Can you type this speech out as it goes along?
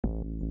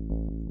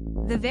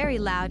The Very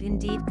Loud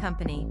Indeed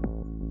Company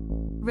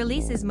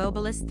releases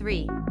Mobilis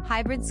III,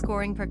 hybrid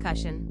scoring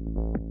percussion.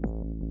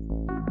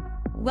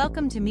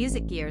 Welcome to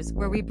Music Gears,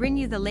 where we bring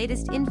you the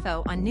latest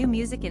info on new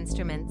music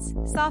instruments,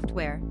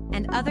 software,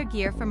 and other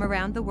gear from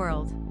around the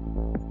world.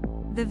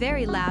 The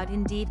Very Loud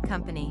Indeed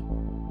Company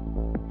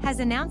has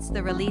announced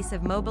the release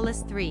of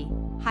Mobilis III,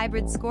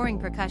 hybrid scoring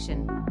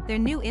percussion, their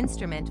new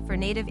instrument for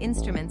Native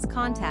Instruments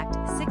Kontakt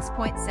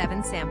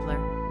 6.7 sampler.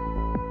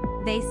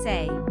 They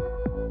say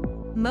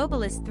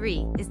Mobilis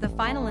III is the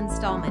final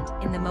installment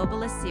in the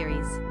Mobilis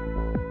series.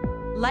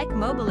 Like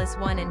Mobilis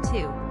I and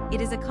II,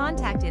 it is a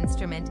Kontakt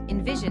instrument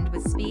envisioned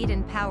with speed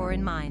and power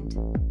in mind.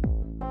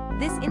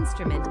 This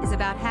instrument is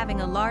about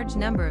having a large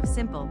number of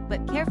simple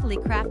but carefully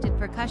crafted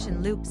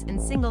percussion loops and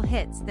single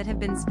hits that have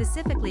been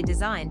specifically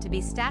designed to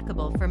be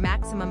stackable for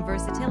maximum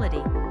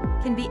versatility,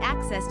 can be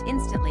accessed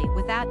instantly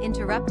without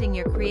interrupting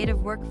your creative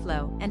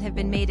workflow, and have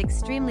been made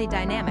extremely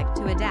dynamic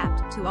to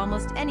adapt to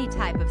almost any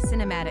type of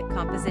cinematic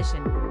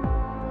composition.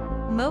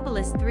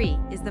 Mobilis III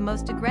is the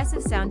most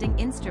aggressive-sounding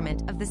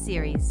instrument of the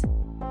series.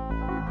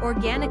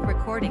 Organic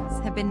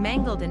recordings have been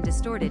mangled and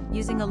distorted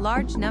using a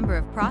large number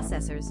of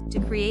processors to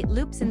create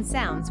loops and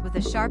sounds with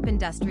a sharp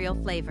industrial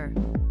flavor.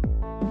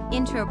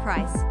 Intro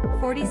price,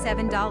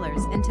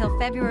 $47 until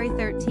February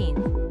 13,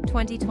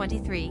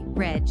 2023,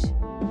 Reg.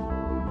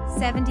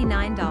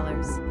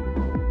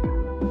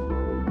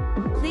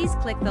 $79. Please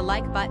click the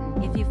like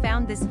button if you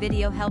found this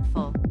video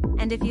helpful,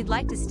 and if you'd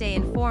like to stay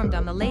informed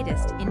on the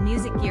latest in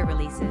music gear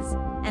releases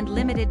and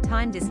limited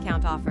time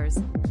discount offers,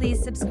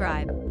 please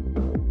subscribe.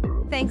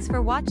 Thanks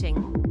for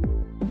watching.